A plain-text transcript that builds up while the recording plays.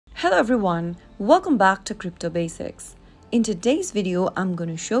Hello everyone, welcome back to Crypto Basics. In today's video, I'm going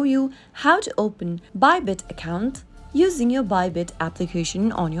to show you how to open Bybit account using your Bybit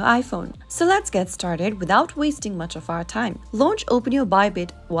application on your iPhone. So let's get started without wasting much of our time. Open your Bybit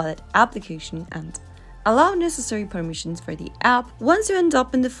wallet application and allow necessary permissions for the app. Once you end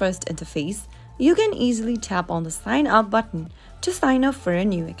up in the first interface, you can easily tap on the sign up button to sign up for a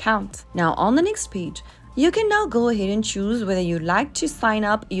new account. Now on the next page, you can now go ahead and choose whether you'd like to sign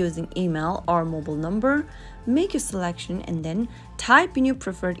up using email or mobile number. Make your selection and then type in your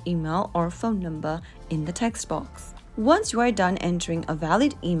preferred email or phone number in the text box. Once you are done entering a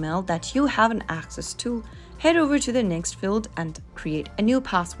valid email that you have an access to, head over to the next field and create a new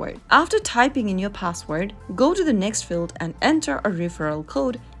password. After typing in your password, go to the next field and enter a referral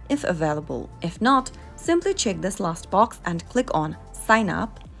code if available. If not, simply check this last box and click on sign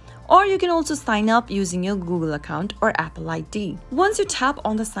up. Or you can also sign up using your Google account or Apple ID. Once you tap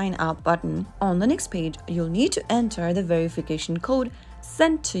on the sign up button, on the next page, you'll need to enter the verification code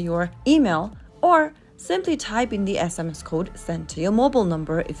sent to your email or simply type in the SMS code sent to your mobile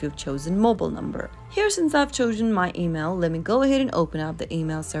number if you've chosen mobile number. Here, since I've chosen my email, let me go ahead and open up the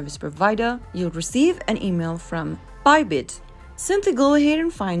email service provider. You'll receive an email from Bybit. Simply go ahead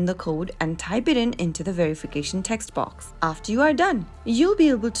and find the code and type it into the verification text box. After you are done, you'll be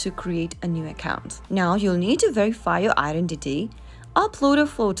able to create a new account. Now you'll need to verify your identity, upload a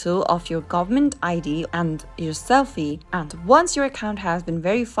photo of your government ID and your selfie, and once your account has been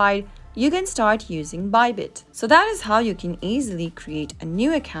verified, you can start using Bybit. So that is how you can easily create a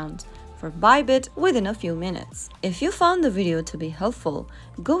new account for Bybit within a few minutes. If you found the video to be helpful,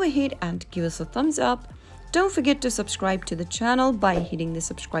 go ahead and give us a thumbs up. Don't forget to subscribe to the channel by hitting the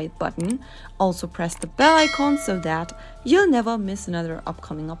subscribe button. Also press the bell icon so that you'll never miss another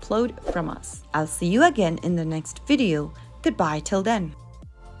upcoming upload from us. I'll see you again in the next video. Goodbye till then.